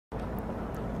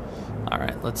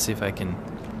Alright, let's see if I can...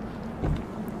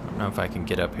 I don't know if I can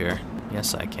get up here.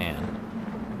 Yes, I can.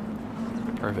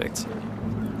 Perfect.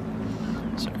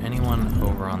 Is there anyone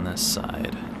over on this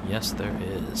side? Yes, there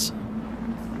is.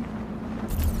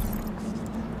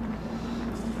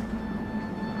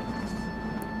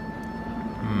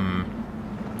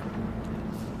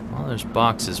 Well, there's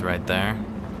boxes right there.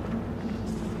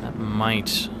 That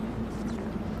might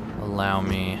allow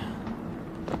me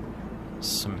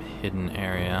some hidden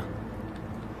area.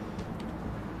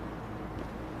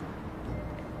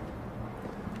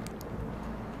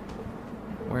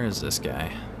 Where is this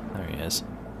guy? There he is.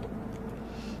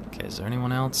 Okay, is there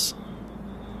anyone else?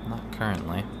 Not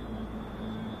currently.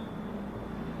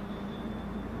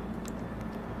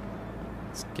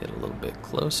 Let's get a little bit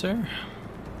closer.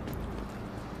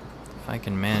 If I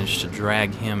can manage to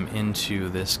drag him into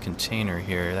this container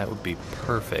here, that would be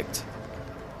perfect.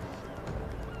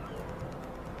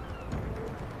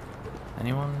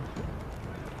 Anyone?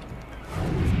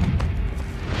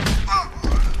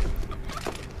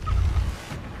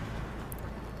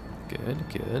 Good,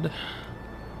 good.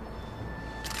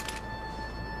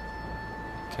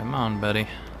 Come on, buddy.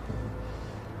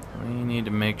 We need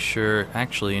to make sure...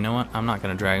 Actually, you know what? I'm not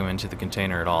going to drag him into the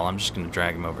container at all. I'm just going to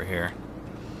drag him over here.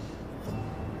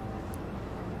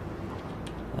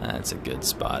 That's a good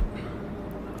spot.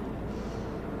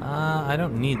 I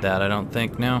don't need that, I don't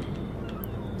think. No.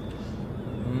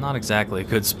 Not exactly a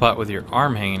good spot with your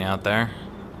arm hanging out there.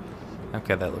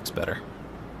 Okay, that looks better.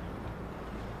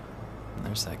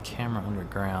 There's that camera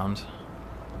underground.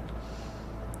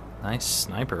 Nice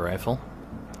sniper rifle.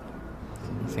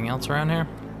 Anything else around here?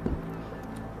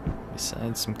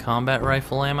 Besides some combat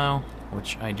rifle ammo,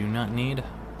 which I do not need.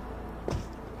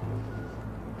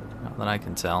 Not that I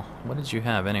can tell. What did you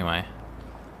have anyway?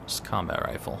 Just combat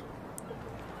rifle.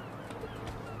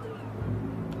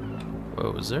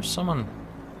 Whoa, is there someone?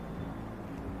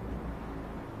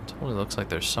 Totally looks like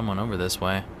there's someone over this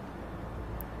way.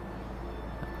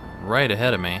 Right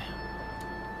ahead of me.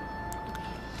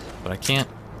 But I can't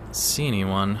see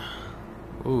anyone.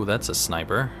 Ooh, that's a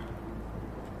sniper.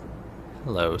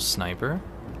 Hello, sniper.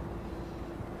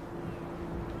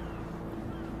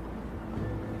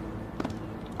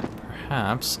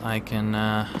 Perhaps I can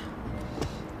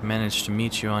manage to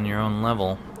meet you on your own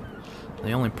level.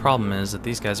 The only problem is that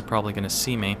these guys are probably going to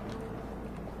see me.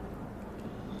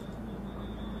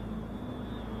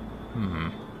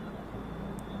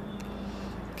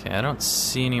 Okay, I don't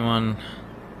see anyone.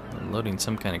 I'm loading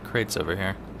some kind of crates over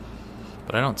here.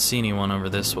 But I don't see anyone over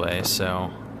this way,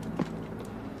 so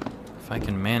if I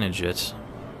can manage it,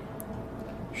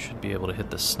 should be able to hit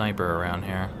the sniper around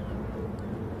here.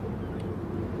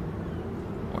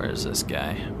 Where is this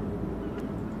guy?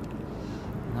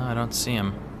 No, I don't see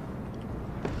him.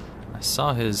 I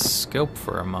saw his scope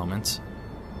for a moment.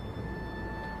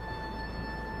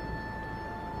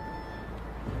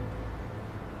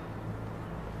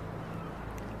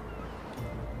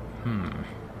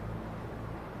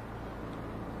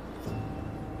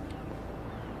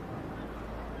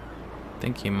 I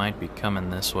think he might be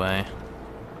coming this way.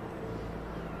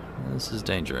 This is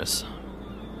dangerous.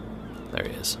 There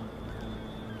he is.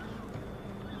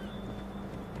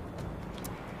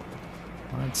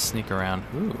 Let's sneak around.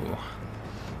 Ooh.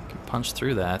 Can punch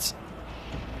through that.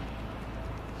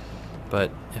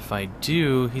 But if I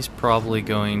do, he's probably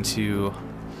going to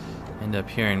end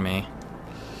up hearing me.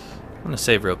 I'm gonna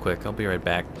save real quick. I'll be right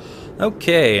back.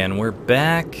 Okay, and we're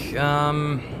back.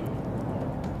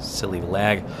 Silly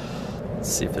lag.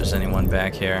 Let's see if there's anyone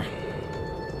back here.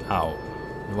 Oh,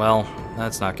 well,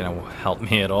 that's not going to help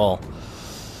me at all.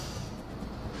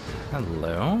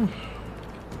 Hello.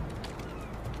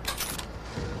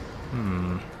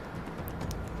 I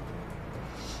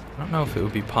don't know if it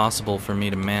would be possible for me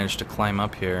to manage to climb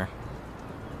up here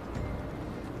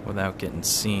without getting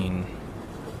seen.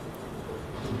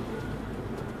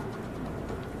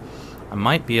 I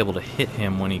might be able to hit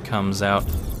him when he comes out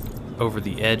over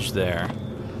the edge there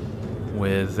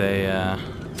with a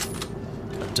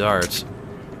dart.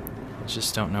 I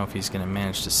just don't know if he's going to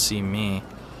manage to see me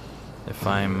if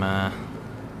I'm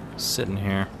sitting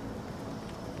here.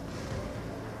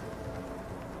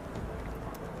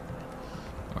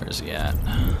 Where's he at?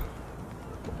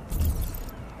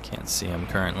 Can't see him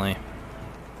currently.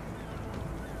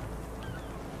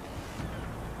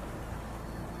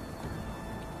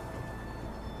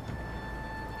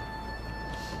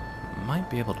 Might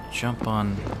be able to jump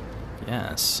on.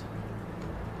 Yes.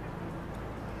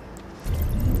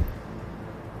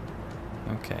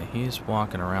 Okay, he's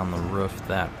walking around the roof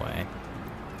that way.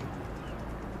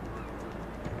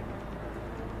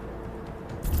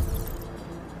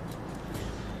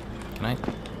 Can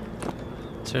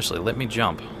I? Seriously, let me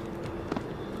jump.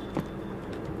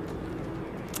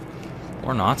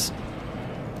 Or not.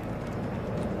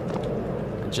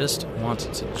 I just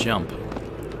wanted to jump.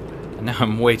 And now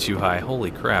I'm way too high. Holy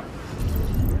crap.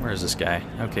 Where is this guy?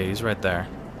 Okay, he's right there.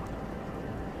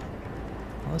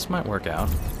 Well, this might work out.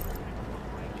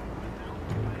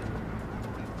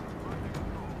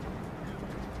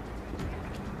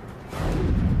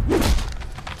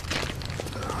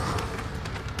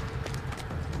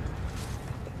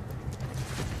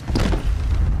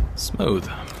 Smooth.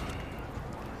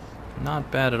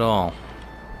 Not bad at all.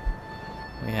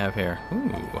 What do we have here?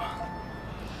 Ooh.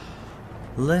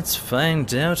 Let's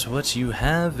find out what you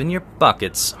have in your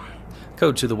pockets.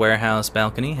 Code to the warehouse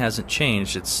balcony hasn't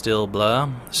changed. It's still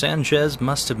blah. Sanchez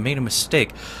must have made a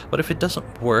mistake, but if it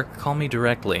doesn't work, call me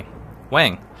directly.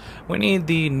 Wang, we need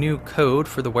the new code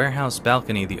for the warehouse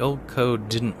balcony. The old code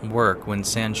didn't work when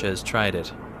Sanchez tried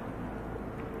it.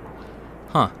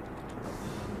 Huh.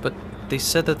 But they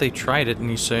said that they tried it and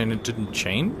he's saying it didn't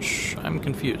change? I'm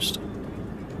confused.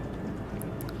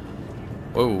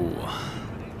 Whoa.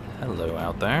 Hello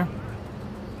out there.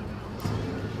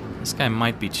 This guy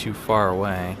might be too far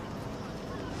away.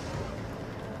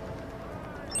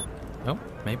 Oh,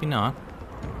 maybe not.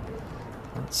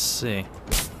 Let's see.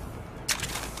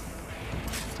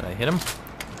 Did I hit him?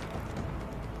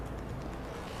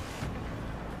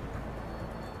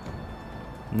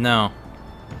 No.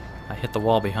 I hit the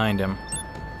wall behind him.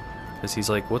 Because he's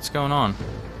like, what's going on?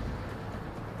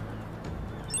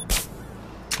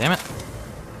 Damn it.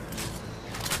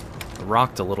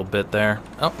 Rocked a little bit there.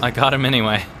 Oh, I got him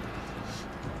anyway.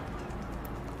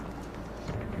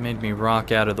 Made me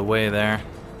rock out of the way there.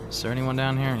 Is there anyone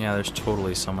down here? Yeah, there's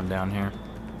totally someone down here.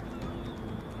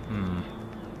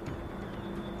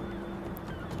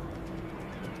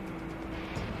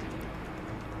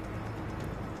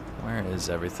 Where is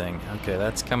everything? Okay,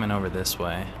 that's coming over this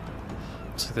way.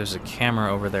 Looks like there's a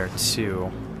camera over there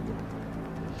too.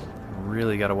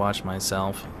 Really gotta watch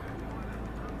myself.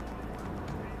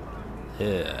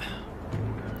 Yeah.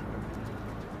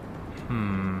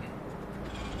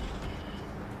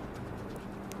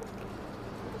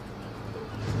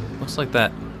 Looks like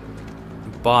that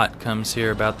bot comes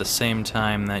here about the same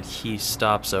time that he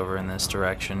stops over in this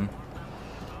direction.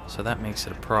 So that makes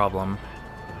it a problem.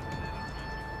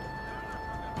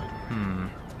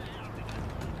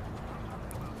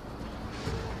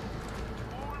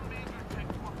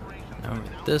 Over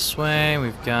this way,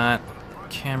 we've got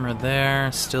camera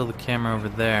there, still the camera over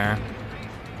there.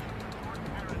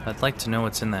 I'd like to know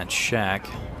what's in that shack,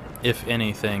 if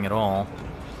anything at all.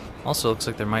 Also, looks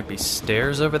like there might be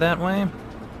stairs over that way.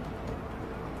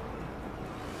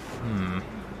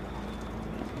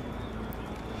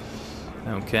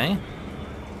 Okay.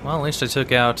 Well, at least I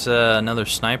took out another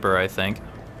sniper, I think.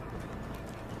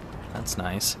 That's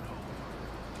nice.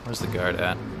 Where's the guard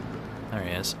at? There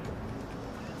he is.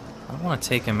 I don't want to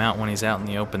take him out when he's out in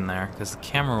the open there, because the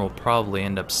camera will probably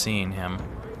end up seeing him.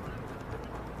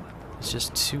 It's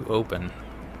just too open.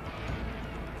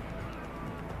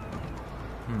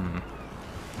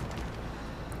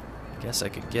 Guess I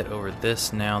could get over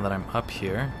this now that I'm up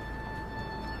here.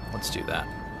 Let's do that.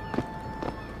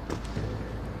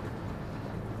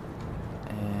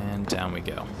 And down we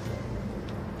go.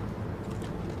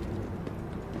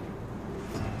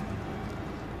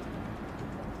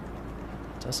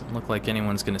 Doesn't look like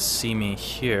anyone's gonna see me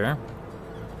here.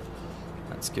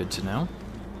 That's good to know.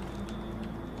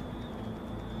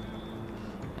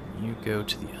 You go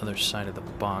to the other side of the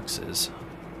boxes.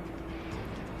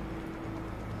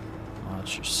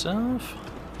 Watch yourself.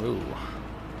 Ooh.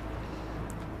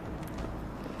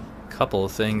 Couple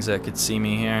of things that could see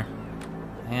me here.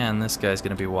 And this guy's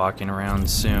gonna be walking around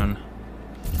soon.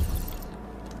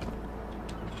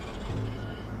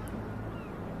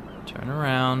 Turn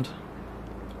around.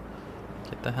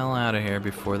 Get the hell out of here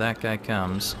before that guy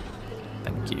comes.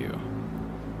 Thank you.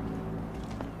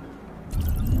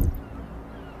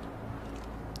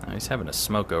 Oh, he's having a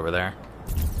smoke over there.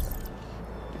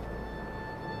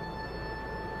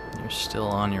 You're still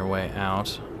on your way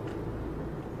out.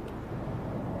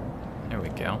 There we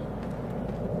go.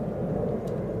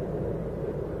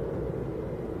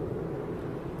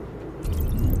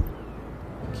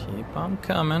 Keep on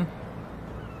coming.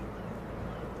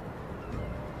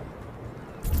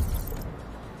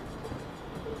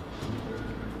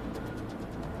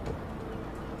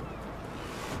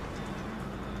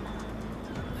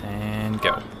 And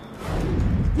go.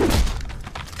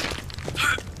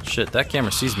 Shit, that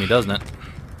camera sees me, doesn't it?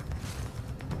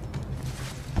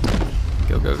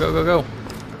 Go, go, go, go, go.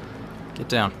 Get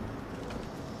down.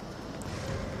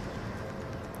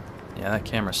 Yeah, that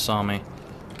camera saw me.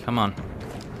 Come on.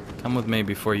 Come with me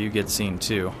before you get seen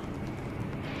too.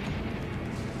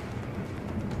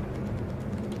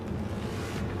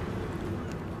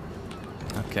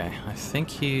 Okay, I think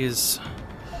he's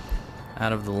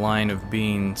out of the line of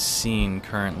being seen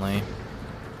currently.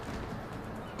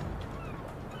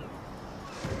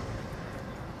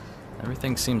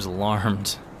 Everything seems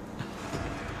alarmed.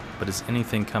 But is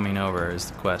anything coming over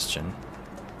is the question.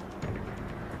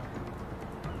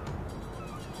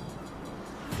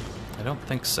 I don't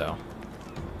think so.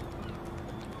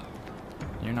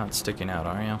 You're not sticking out,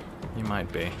 are you? You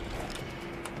might be.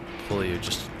 Pull you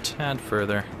just a tad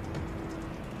further.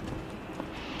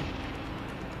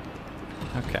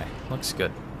 Okay, looks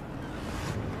good.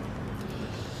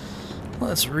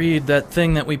 Let's read that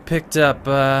thing that we picked up.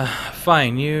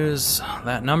 Fine, use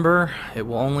that number. It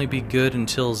will only be good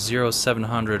until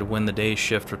 0700 when the day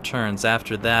shift returns.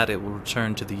 After that, it will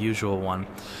return to the usual one.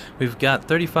 We've got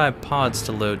 35 pods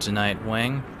to load tonight,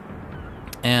 Wang.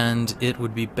 And it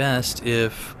would be best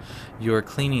if your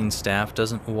cleaning staff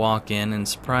doesn't walk in and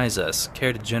surprise us.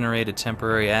 Care to generate a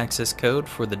temporary access code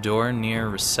for the door near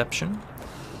reception?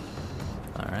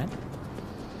 Alright.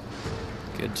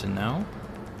 Good to know.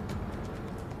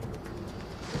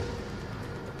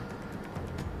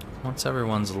 Once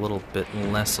everyone's a little bit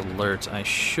less alert, I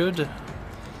should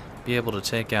be able to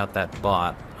take out that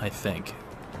bot, I think.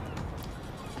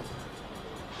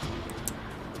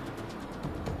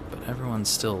 But everyone's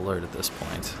still alert at this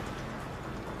point,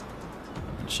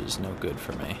 which is no good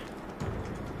for me.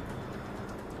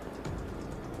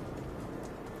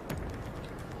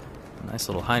 Nice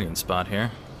little hiding spot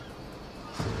here.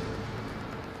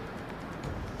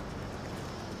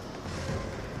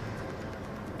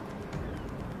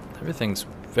 Everything's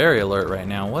very alert right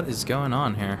now. What is going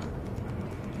on here?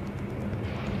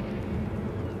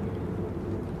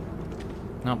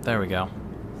 Nope, there we go.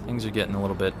 Things are getting a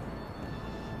little bit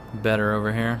better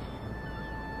over here.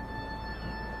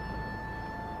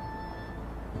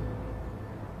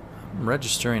 I'm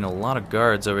registering a lot of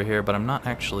guards over here, but I'm not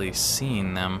actually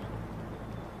seeing them.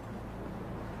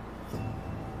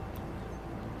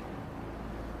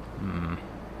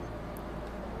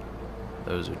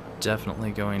 Those are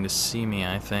definitely going to see me,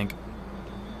 I think. I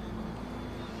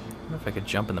wonder if I could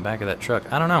jump in the back of that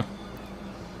truck. I don't know.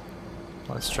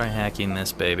 Let's try hacking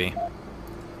this baby.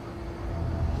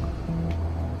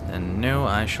 And no,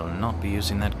 I shall not be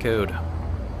using that code.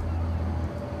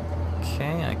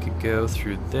 Okay, I could go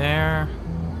through there.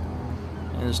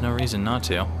 There's no reason not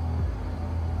to.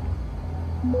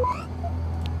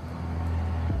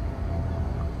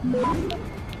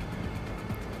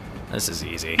 This is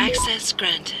easy. Access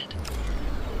granted.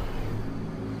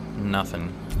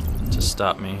 Nothing to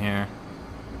stop me here.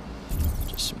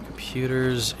 Just some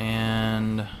computers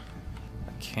and a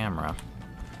camera.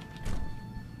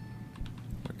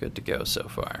 We're good to go so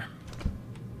far.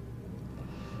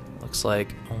 Looks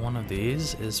like one of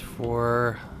these is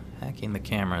for hacking the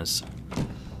cameras.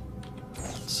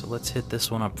 So let's hit this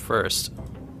one up first.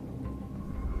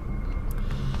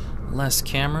 Less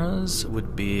cameras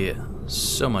would be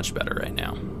so much better right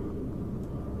now.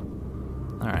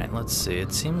 Alright, let's see.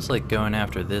 It seems like going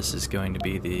after this is going to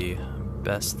be the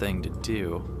best thing to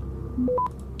do.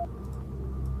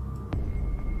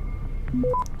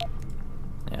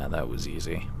 Yeah, that was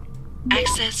easy.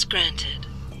 Access granted.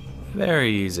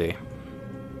 Very easy.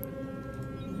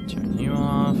 Turn you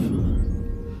off.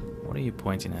 What are you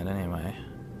pointing at anyway?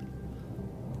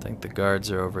 I don't think the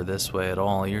guards are over this way at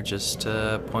all. You're just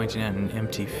pointing at an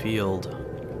empty field.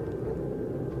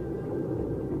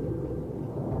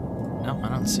 No, I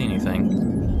don't see anything.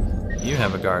 You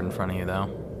have a guard in front of you, though.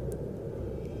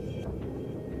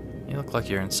 You look like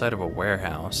you're inside of a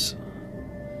warehouse.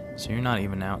 So you're not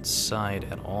even outside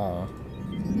at all.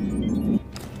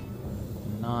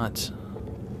 Not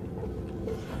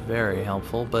very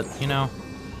helpful, but, you know,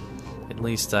 at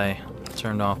least I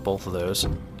turned off both of those.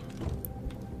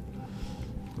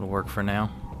 It'll work for now.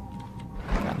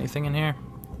 Got anything in here?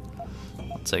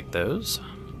 I'll take those.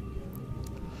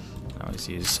 Always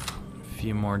use a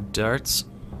few more darts.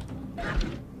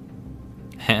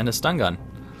 And a stun gun.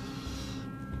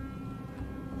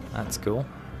 That's cool.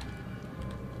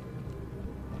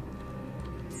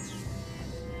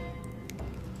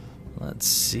 Let's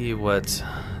see what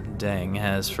Dang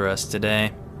has for us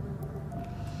today.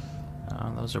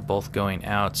 Those are both going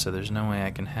out, so there's no way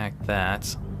I can hack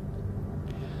that.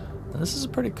 This is a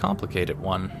pretty complicated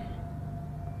one.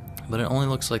 But it only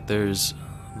looks like there's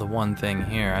the one thing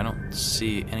here. I don't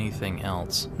see anything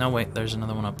else. No, wait, there's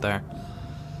another one up there.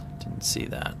 Didn't see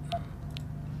that.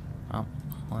 Well,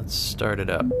 let's start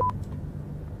it up.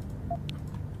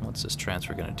 What's this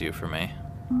transfer gonna do for me?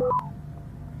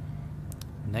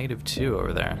 -2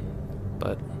 over there.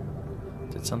 But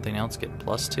did something else get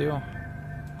 +2?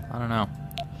 I don't know.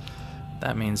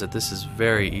 That means that this is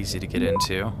very easy to get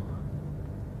into.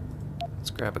 Let's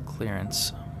grab a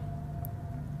clearance.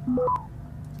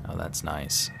 Oh, that's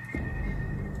nice.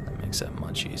 That makes that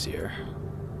much easier.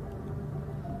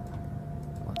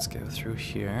 Let's go through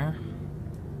here.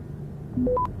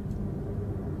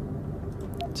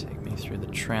 Take me through the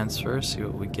transfer, see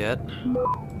what we get.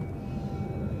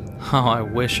 Oh, I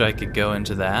wish I could go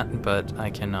into that, but I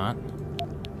cannot.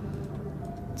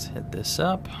 Let's hit this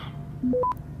up.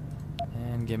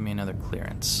 And give me another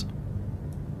clearance.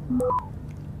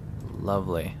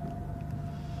 Lovely.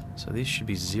 So these should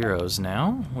be zeros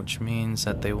now, which means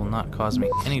that they will not cause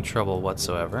me any trouble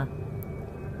whatsoever.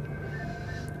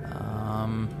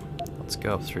 Let's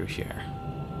go up through here.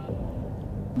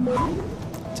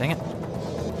 Dang it.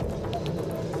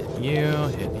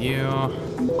 Hit you.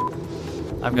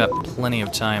 I've got plenty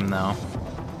of time, though.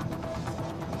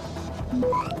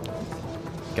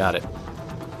 Got it.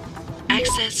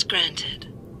 Access granted.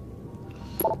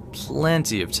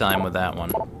 Plenty of time with that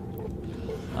one.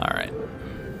 Alright.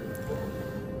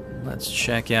 Let's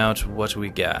check out what we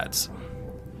got.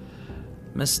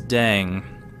 Miss Deng,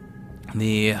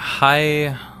 the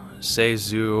Hai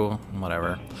Seizu,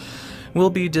 whatever, will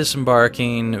be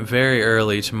disembarking very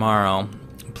early tomorrow.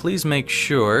 Please make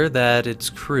sure that its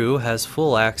crew has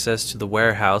full access to the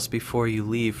warehouse before you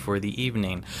leave for the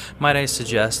evening. Might I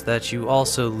suggest that you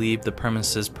also leave the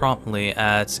premises promptly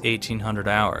at 1800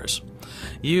 hours.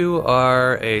 You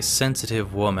are a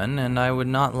sensitive woman, and I would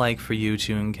not like for you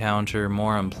to encounter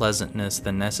more unpleasantness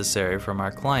than necessary from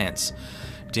our clients.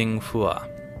 Ding Fua.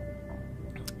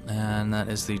 And that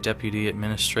is the Deputy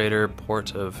Administrator,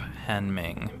 Port of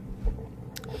Hanming.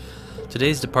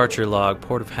 Today's departure log,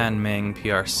 Port of Hanming,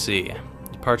 PRC.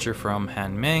 Departure from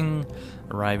Hanming,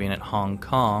 arriving at Hong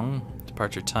Kong.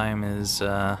 Departure time is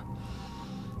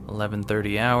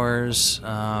 11:30 hours.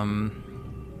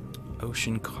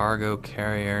 Ocean cargo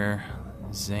carrier,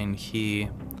 Zhenghe,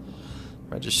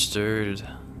 registered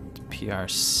to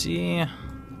PRC.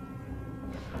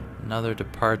 Another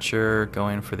departure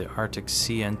going for the Arctic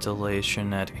Sea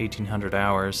installation at 1800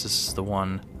 hours. This is the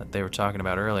one that they were talking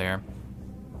about earlier.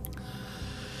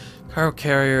 Cargo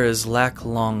carrier is Lak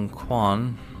Long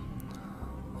Kwan,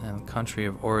 and the country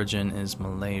of origin is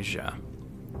Malaysia.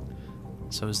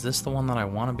 So is this the one that I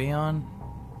want to be on?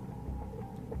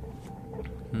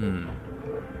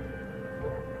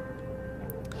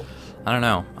 I don't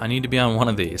know. I need to be on one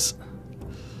of these.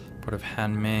 Port of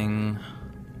Hanming,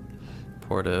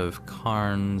 Port of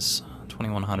Cairns,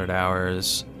 2100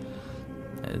 hours.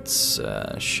 It's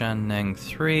Shaneng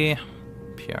 3,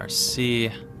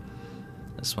 PRC.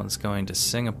 This one's going to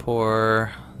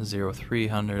Singapore,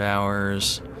 0300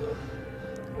 hours.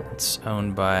 It's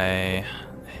owned by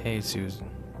Jesus.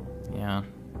 Yeah.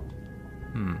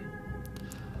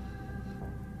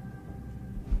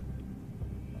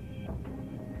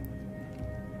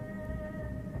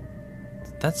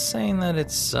 That's saying that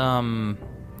it's, oh,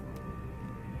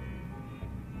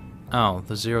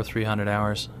 the 0300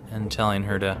 hours, and telling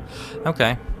her to,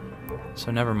 okay, so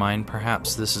never mind,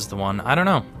 perhaps this is the one, I don't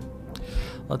know.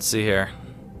 Let's see here.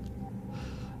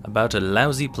 About a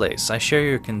lousy place. I share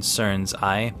your concerns,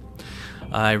 I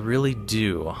really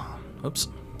do. Oops.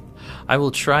 I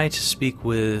will try to speak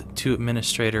to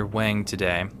Administrator Wang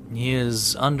today. He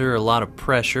is under a lot of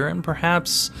pressure and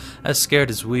perhaps as scared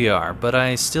as we are, but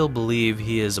I still believe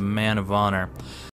he is a man of honor.